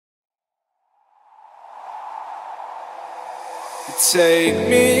Take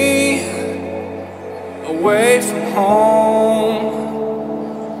me away from home.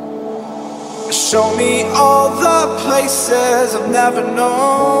 Show me all the places I've never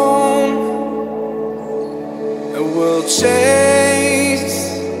known, and we'll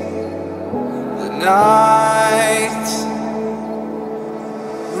chase the night,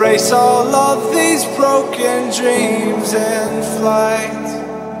 race all of these broken dreams in flight,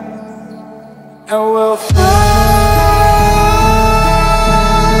 and we'll fly.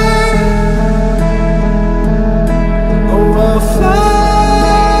 We'll fly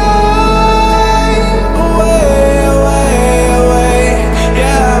away, away, away.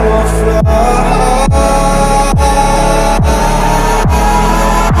 Yeah, we'll fly.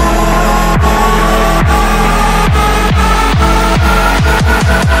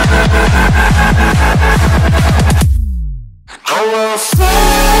 Oh, we'll fly.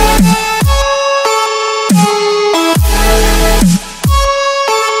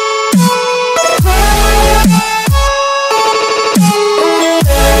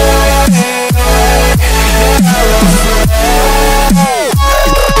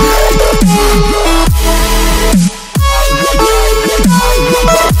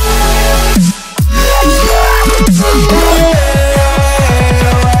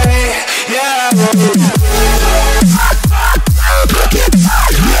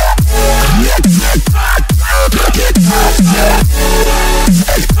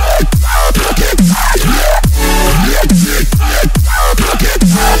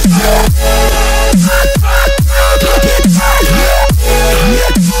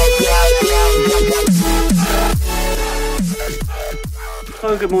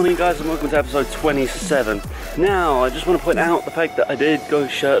 Hello, good morning guys, and welcome to episode 27. Now, I just want to point out the fact that I did go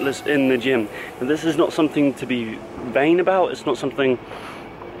shirtless in the gym. And this is not something to be vain about, it's not something...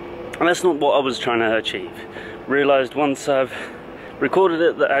 And that's not what I was trying to achieve. Realised once I've recorded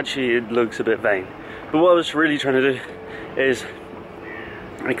it that actually it looks a bit vain. But what I was really trying to do is,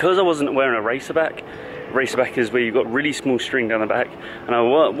 because I wasn't wearing a racer back is where you've got really small string down the back, and I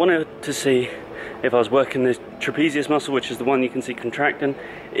wanted to see if I was working this trapezius muscle, which is the one you can see contracting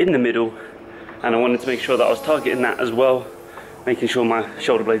in the middle, and I wanted to make sure that I was targeting that as well, making sure my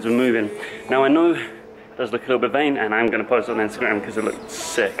shoulder blades were moving. Now I know it does look a little bit vain, and I'm going to post it on Instagram because it looks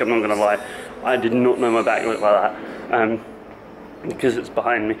sick, I'm not going to lie. I did not know my back looked like that, because it's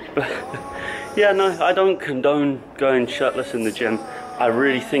behind me. But yeah, no, I don't condone going shirtless in the gym. I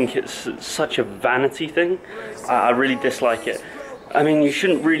really think it's such a vanity thing. I really dislike it. I mean, you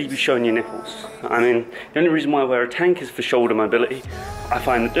shouldn't really be showing your nipples. I mean, the only reason why I wear a tank is for shoulder mobility. I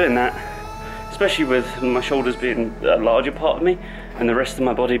find that doing that, especially with my shoulders being a larger part of me and the rest of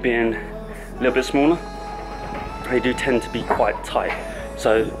my body being a little bit smaller, they do tend to be quite tight.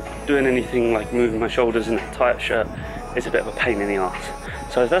 So doing anything like moving my shoulders in a tight shirt is a bit of a pain in the arse.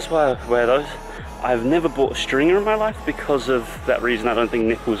 So that's why I wear those. I've never bought a stringer in my life because of that reason. I don't think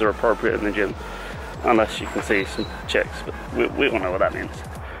nipples are appropriate in the gym. Unless you can see some chicks, but we all know what that means.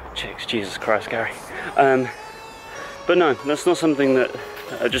 Chicks, Jesus Christ, Gary. But no, that's not something that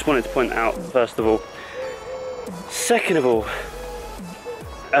I just wanted to point out, first of all. Second of all,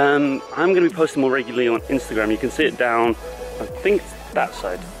 I'm going to be posting more regularly on Instagram. You can see it down, I think it's that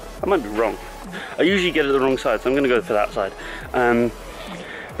side. I might be wrong. I usually get it the wrong side, so I'm going to go for that side.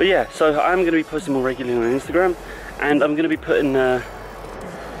 But yeah, so I'm going to be posting more regularly on Instagram, and I'm going to be putting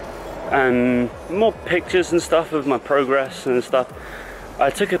more pictures and stuff of my progress and stuff. I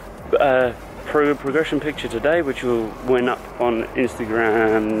took a progression picture today, which went up on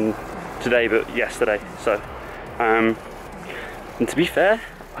Instagram today, but yesterday. So, and to be fair,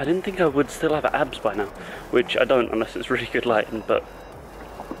 I didn't think I would still have abs by now, which I don't unless it's really good lighting. But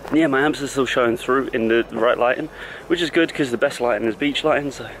yeah, my abs are still showing through in the right lighting, which is good because the best lighting is beach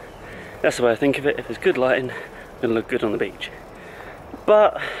lighting. So that's the way I think of it. If it's good lighting, it's gonna look good on the beach.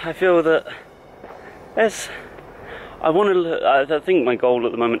 But I feel that I think my goal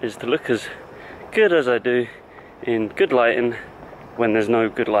at the moment is to look as good as I do in good lighting when there's no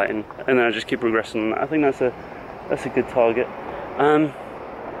good lighting, and then I just keep progressing. I think that's a good target.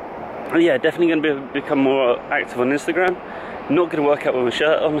 Yeah, definitely going to become more active on Instagram. Not going to work out with my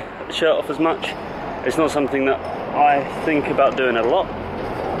shirt off as much. It's not something that I think about doing a lot.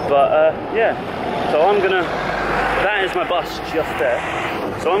 But yeah, so that is my bus just there.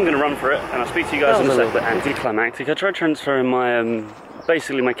 So I'm going to run for it, and I'll speak to you guys in a second. Anticlimactic. I tried transferring my,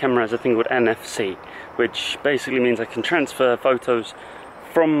 basically my camera has a thing called NFC, which basically means I can transfer photos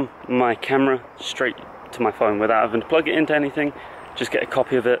from my camera straight to my phone without having to plug it into anything, just get a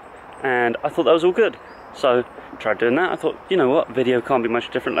copy of it, and I thought that was all good. So tried doing that. I thought, you know what, video can't be much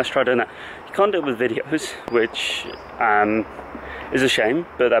different, let's try doing that. You can't do it with videos, which is a shame,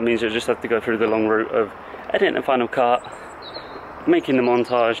 but that means you just have to go through the long route of editing the final cut, making the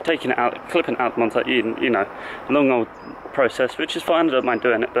montage, taking it out, clipping out the montage, you know, long old process, which is fine, I don't mind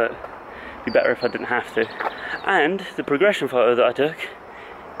doing it, but it'd be better if I didn't have to. And the progression photo that I took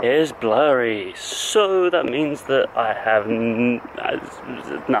is blurry, so that means that I have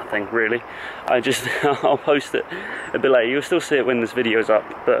nothing really. I'll post it a bit later. You'll still see it when this video's up,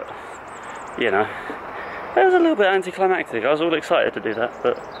 but you know, it was a little bit anticlimactic. I was all excited to do that,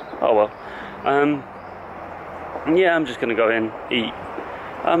 but oh well. Yeah, I'm just gonna go in, eat.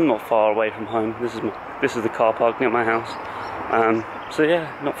 I'm not far away from home. This is the car park near my house. So yeah,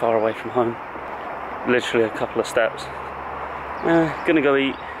 not far away from home. Literally a couple of steps. Gonna go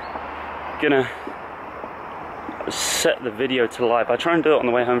eat. Gonna set the video to live. I try and do it on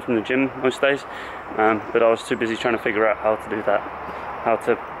the way home from the gym most days, but I was too busy trying to figure out how to do that, how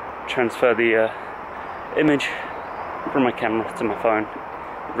to transfer the image from my camera to my phone.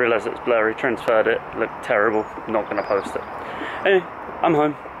 Realised it's blurry, transferred it, looked terrible, not gonna post it. Anyway, I'm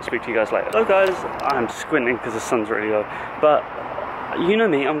home, I'll speak to you guys later. Hello guys, I'm squinting because the sun's really low, but you know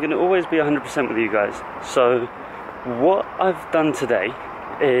me, I'm gonna always be 100% with you guys. So what I've done today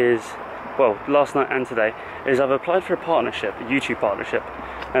is, well, last night and today, is I've applied for a partnership, a YouTube partnership.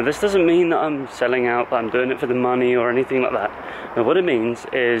 Now this doesn't mean that I'm selling out, that I'm doing it for the money or anything like that. Now what it means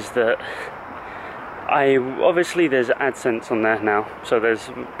is that obviously there's AdSense on there now, so there's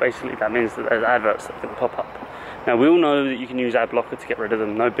basically, that means that there's adverts that can pop up. Now we all know that you can use ad blocker to get rid of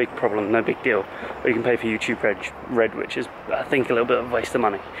them, no big problem, no big deal. Or you can pay for YouTube Red, which is, I think, a little bit of a waste of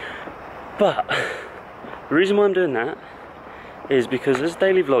money. But the reason why I'm doing that is because as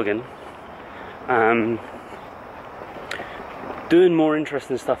daily vlogging, doing more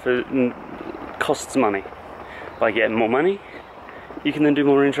interesting stuff costs money. By getting more money, you can then do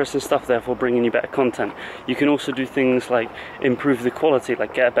more interesting stuff, therefore bringing you better content. You can also do things like improve the quality,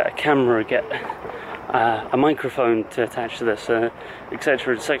 like get a better camera, get a microphone to attach to this,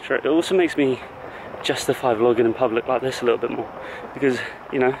 etc, etc. It also makes me justify vlogging in public like this a little bit more, because,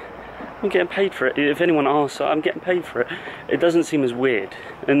 you know, I'm getting paid for it. If anyone asks, I'm getting paid for it. It doesn't seem as weird,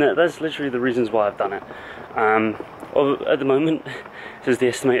 and that's literally the reasons why I've done it. At the moment, says the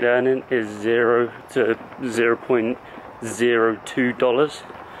estimated earning is $0 to $0.02.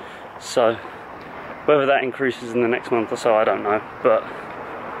 So whether that increases in the next month or so, I don't know. But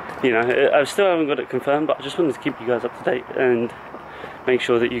you know, I still haven't got it confirmed. But I just wanted to keep you guys up to date and make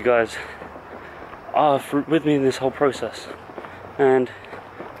sure that you guys are with me in this whole process. And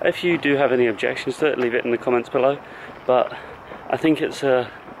if you do have any objections to it, leave it in the comments below. But I think it's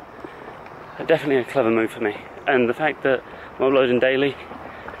definitely a clever move for me. And the fact that I'm uploading daily,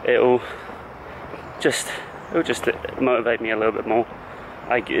 it'll just motivate me a little bit more.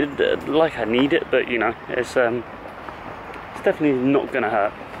 I need it, but you know, it's definitely not gonna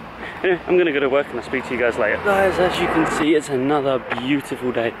hurt. Anyway, I'm gonna go to work and I'll speak to you guys later. Guys, as you can see, it's another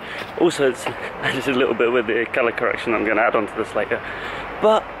beautiful day. Also, it's just a little bit with the colour correction. I'm gonna add on to this later.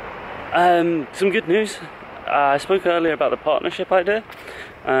 But some good news. I spoke earlier about the partnership idea.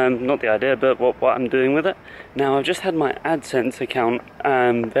 Not the idea, but what I'm doing with it. Now, I've just had my AdSense account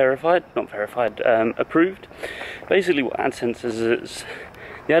approved. Basically what AdSense is, it's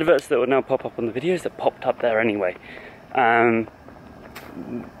the adverts that would now pop up on the videos that popped up there anyway.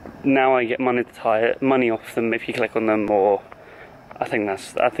 Now I get money off them if you click on them, or I think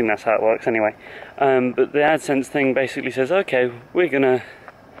that's how it works anyway. But the AdSense thing basically says, okay, we're gonna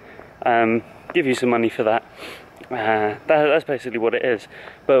give you some money for that. That's basically what it is.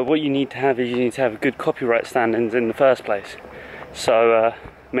 But what you need to have is good copyright standings in the first place. So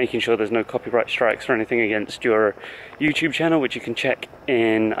making sure there's no copyright strikes or anything against your YouTube channel, which you can check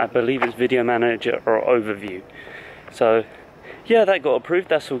in, I believe it's Video Manager or Overview. So yeah, that got approved,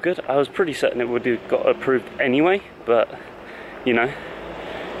 that's all good. I was pretty certain it would have got approved anyway, but you know,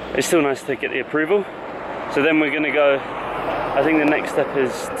 it's still nice to get the approval. So then we're gonna go, I think the next step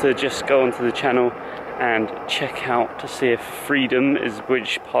is to just go onto the channel and check out to see if Freedom is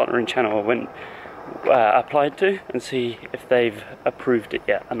which partnering channel I went applied to, and see if they've approved it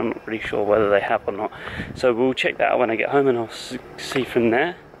yet. And I'm not really sure whether they have or not. So we'll check that out when I get home, and I'll see from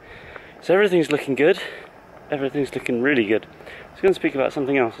there. So everything's looking good. Everything's looking really good. I was going to speak about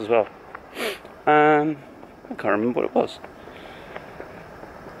something else as well. I can't remember what it was.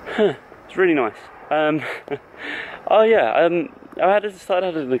 It's really nice. Oh yeah, I started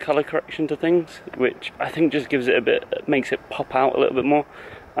adding the colour correction to things, which I think just gives it makes it pop out a little bit more.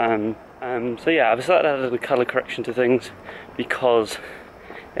 So yeah, I've started adding the colour correction to things because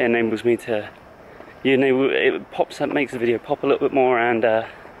it enables me to you know, it pops up, makes the video pop a little bit more, and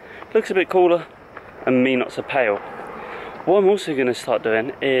looks a bit cooler, and me not so pale. What I'm also going to start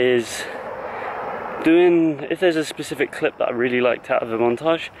doing is if there's a specific clip that I really liked out of a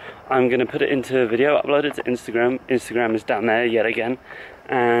montage, I'm going to put it into a video, upload it to Instagram. Instagram is down there yet again,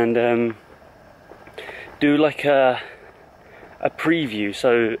 and do like a preview,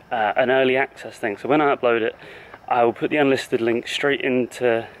 so an early access thing. So when I upload it, I will put the unlisted link straight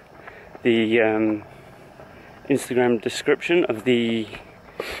into the Instagram description of the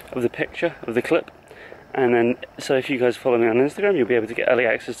picture of the clip. And then, so if you guys follow me on Instagram, you'll be able to get early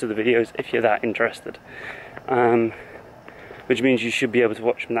access to the videos if you're that interested. Which means you should be able to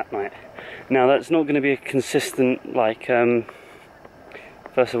watch them that night. Now, that's not going to be a consistent, like,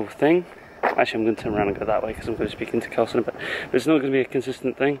 first of all, thing. Actually, I'm going to turn around and go that way because I'm going to speak into Kelson a bit. But it's not going to be a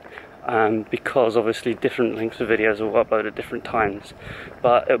consistent thing because, obviously, different links for videos will upload at different times.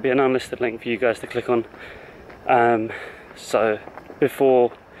 But it'll be an unlisted link for you guys to click on. So,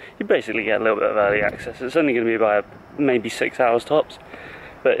 before... you basically get a little bit of early access. It's only going to be about maybe 6 hours tops,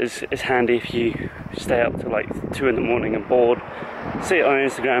 but it's handy if you stay up to like 2 in the morning and bored, see it on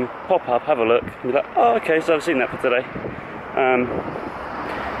Instagram, pop up, have a look, and be like, oh okay, so I've seen that for today.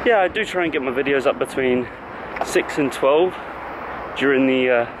 Yeah, I do try and get my videos up between 6 and 12 during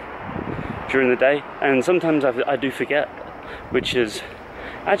the day, and sometimes I do forget, which is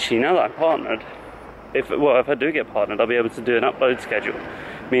actually, now that I'm partnered, if I do get partnered, I'll be able to do an upload schedule.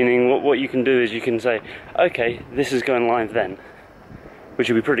 Meaning what you can do is you can say, okay, this is going live then, which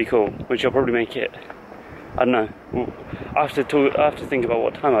would be pretty cool, which I'll probably make it, I don't know, I have to think about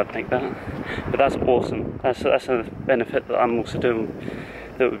what time I'd make that, but that's awesome. That's a benefit that I'm also doing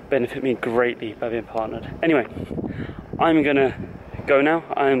that would benefit me greatly by being partnered. Anyway, I'm gonna go now.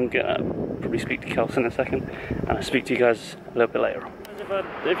 I'm gonna probably speak to Kelson in a second, and I'll speak to you guys a little bit later on.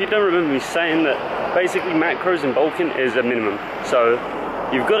 If you don't remember me saying that basically macros in bulking is a minimum, so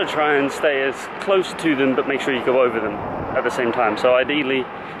you've got to try and stay as close to them, but make sure you go over them at the same time. So ideally,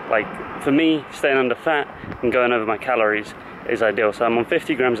 like for me, staying under fat and going over my calories is ideal. So I'm on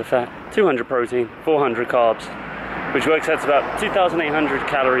 50 grams of fat, 200 protein, 400 carbs, which works out to about 2,800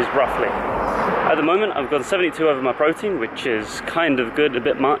 calories roughly. At the moment, I've got 72 over my protein, which is kind of good, a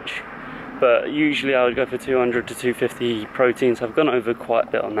bit much, but usually I would go for 200 to 250 protein, so I've gone over quite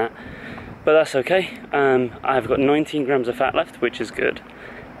a bit on that. But that's okay. I've got 19 grams of fat left, which is good.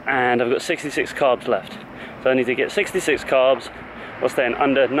 And I've got 66 carbs left. So I need to get 66 carbs while staying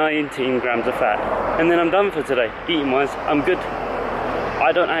under 19 grams of fat. And then I'm done for today. Eating wise, I'm good.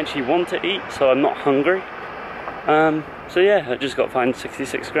 I don't actually want to eat, so I'm not hungry. So yeah, I just got to find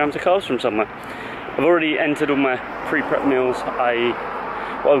 66 grams of carbs from somewhere. I've already entered all my pre-prep meals.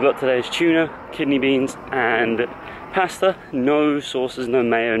 What I've got today is tuna, kidney beans, and pasta. No sauces, no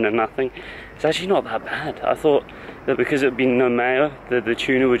mayo, no nothing. It's actually not that bad. I thought that because it would be no mayo, the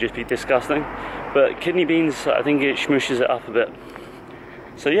tuna would just be disgusting. But kidney beans, I think it smooshes it up a bit.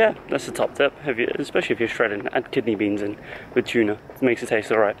 So yeah, that's the top tip, especially if you're shredding. Add kidney beans in with tuna. It makes it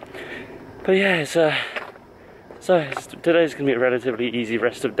taste alright. But yeah, today's going to be a relatively easy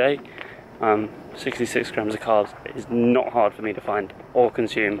rest of day. 66 grams of carbs is not hard for me to find or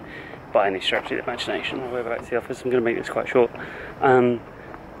consume by any stretch of the imagination. I'll go back to the office. I'm going to make this quite short.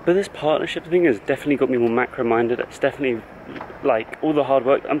 But this partnership thing has definitely got me more macro minded. It's definitely like all the hard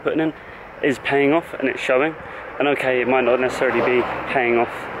work I'm putting in is paying off, and it's showing. And okay, it might not necessarily be paying off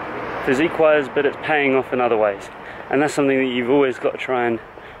physique wise, but it's paying off in other ways. And that's something that you've always got to try and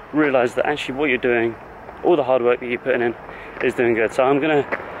realize, that actually what you're doing, all the hard work that you're putting in, is doing good. So I'm going to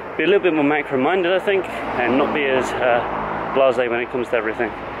be a little bit more macro minded, I think, and not be as blasé when it comes to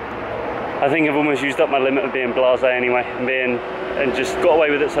everything. I think I've almost used up my limit of being blasé anyway, and just got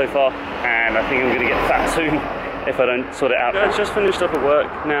away with it so far, and I think I'm going to get fat soon if I don't sort it out. I just finished up at work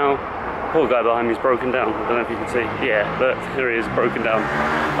now. Poor guy behind me is broken down. I don't know if you can see. Yeah, look, here he is, broken down.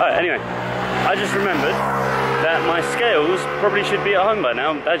 Anyway, I just remembered that my scales probably should be at home by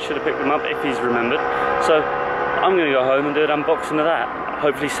now. Dad should have picked them up if he's remembered. So I'm going to go home and do an unboxing of that.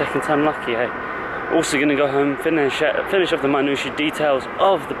 Hopefully second time lucky, hey. Also going to go home, finish off the minutiae details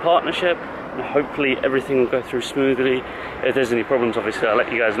of the partnership, and hopefully everything will go through smoothly. If there's any problems, obviously I'll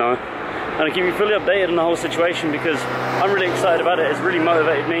let you guys know. And I'll keep you fully updated on the whole situation, because I'm really excited about it. It's really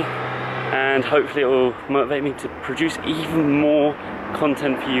motivated me, and hopefully it will motivate me to produce even more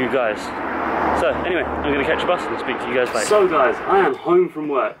content for you guys. So anyway, I'm going to catch a bus and speak to you guys later. So guys, I am home from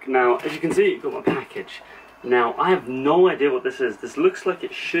work. Now, as you can see, you've got my package. Now, I have no idea what this is. This looks like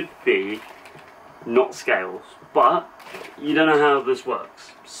it should be not scales, but you don't know how this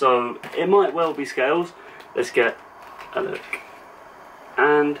works. So it might well be scales. Let's get a look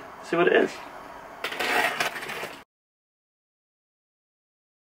and see what it is.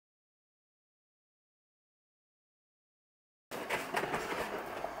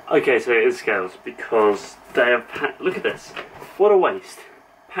 Okay, so it is scales because they have packed, look at this, what a waste,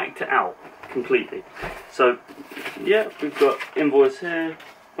 packed it out completely. So yeah, we've got invoice here,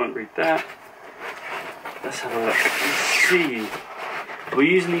 won't read that. Let's have a look, let's see. We're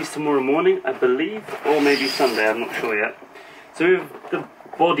using these tomorrow morning, I believe, or maybe Sunday, I'm not sure yet. So we have the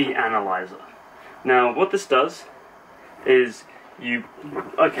body analyzer. Now what this does is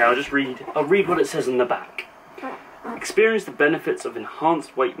okay, I'll read what it says on the back. Experience the benefits of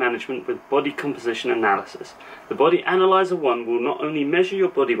enhanced weight management with body composition analysis. The Body Analyzer 1 will not only measure your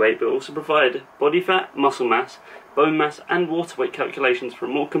body weight but also provide body fat, muscle mass, bone mass and water weight calculations for a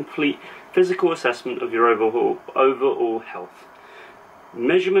more complete physical assessment of your overall health.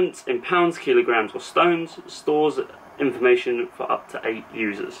 Measurements in pounds, kilograms or stones, stores information for up to 8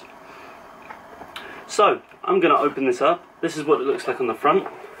 users. So, I'm going to open this up. This is what it looks like on the front.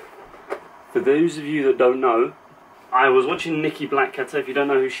 For those of you that don't know, I was watching Nikki Blackcutter. If you don't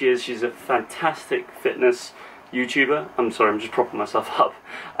know who she is, she's a fantastic fitness YouTuber. I'm sorry, I'm just propping myself up.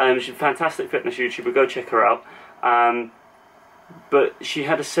 She's a fantastic fitness YouTuber, go check her out. But she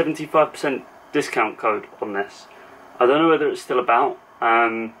had a 75% discount code on this. I don't know whether it's still about.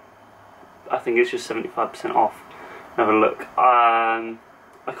 I think it's just 75% off. Have a look. I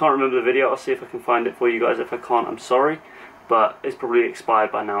can't remember the video. I'll see if I can find it for you guys. If I can't, I'm sorry, but it's probably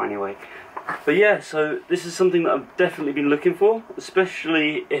expired by now anyway. But yeah, so this is something that I've definitely been looking for,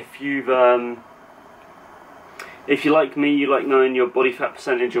 especially if you've if you like me, you like knowing your body fat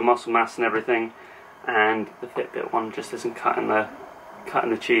percentage, your muscle mass and everything, and the Fitbit one just isn't cutting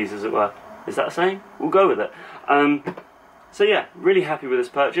the cheese, as it were. Is that a saying? We'll go with it. So yeah, really happy with this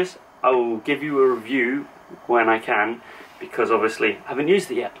purchase. I will give you a review when I can, because obviously I haven't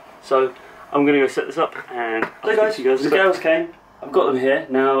used it yet. So I'm going to go set this up and so guys, the scales came. I've got them here.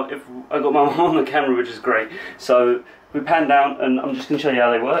 Now I got my mum on the camera, which is great. So we pan down and I'm just going to show you how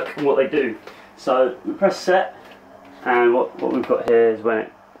they work and what they do. So we press set, and what we've got here is when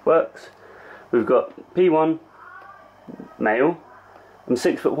it works. We've got P1 male. I'm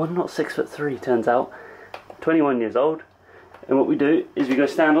 6'1", not 6'3", turns out. 21 years old. And what we do is we go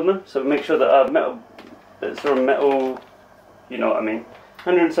stand on them. So we make sure that our metal, you know what I mean,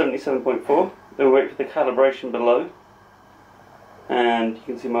 177.4. Then we wait for the calibration below. And you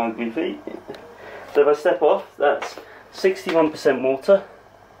can see my ugly feet. So if I step off, that's 61% water,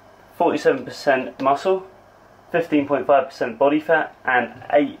 47% muscle, 15.5% body fat, and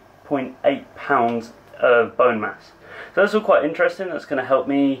 8.8 pounds of bone mass. So that's all quite interesting. That's going to help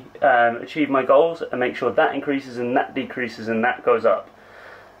me achieve my goals and make sure that increases and that decreases and that goes up.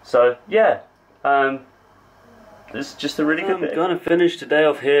 So yeah, this is just a really good bit. I'm going to finish today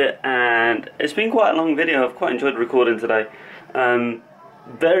off here, and it's been quite a long video. I've quite enjoyed recording today.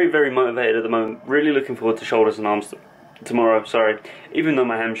 Very, very motivated at the moment. Really looking forward to shoulders and arms tomorrow. Sorry, even though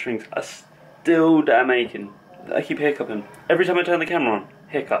my hamstrings are still damn aching. I keep hiccuping every time I turn the camera on.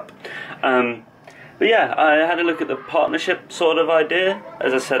 Hiccup. But yeah, I had a look at the partnership sort of idea,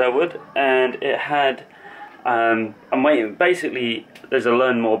 as I said I would, and it had. I'm waiting. Basically, there's a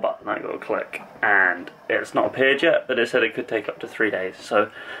learn more button I got to click, and it's not appeared yet, but it said it could take up to 3 days.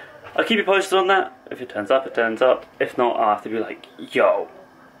 So I'll keep you posted on that. If it turns up, it turns up. If not, I'll have to be like, yo,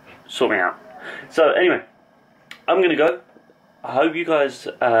 sort me out. So anyway, I'm going to go. I hope you guys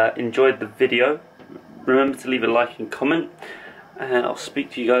enjoyed the video. Remember to leave a like and comment, and I'll speak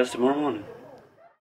to you guys tomorrow morning.